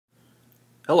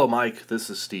Hello Mike, this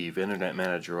is Steve, Internet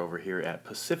Manager over here at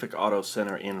Pacific Auto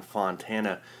Center in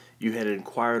Fontana. You had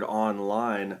inquired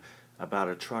online about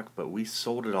a truck, but we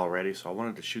sold it already, so I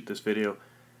wanted to shoot this video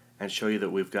and show you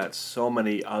that we've got so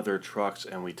many other trucks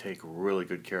and we take really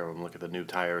good care of them. Look at the new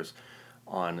tires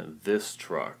on this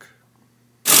truck.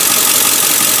 We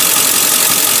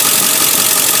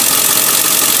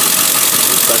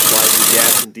specialize in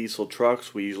gas and diesel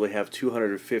trucks. We usually have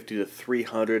 250 to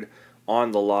 300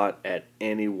 on the lot at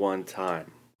any one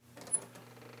time.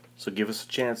 So give us a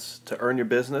chance to earn your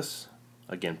business.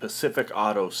 Again, Pacific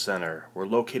Auto Center. We're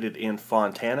located in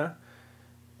Fontana,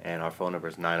 and our phone number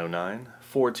is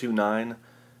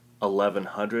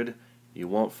 909-429-1100. You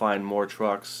won't find more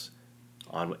trucks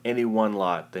on any one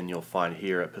lot than you'll find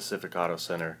here at Pacific Auto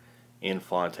Center in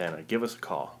Fontana. Give us a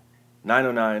call.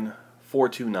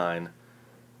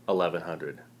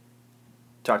 909-429-1100.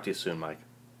 Talk to you soon, Mike.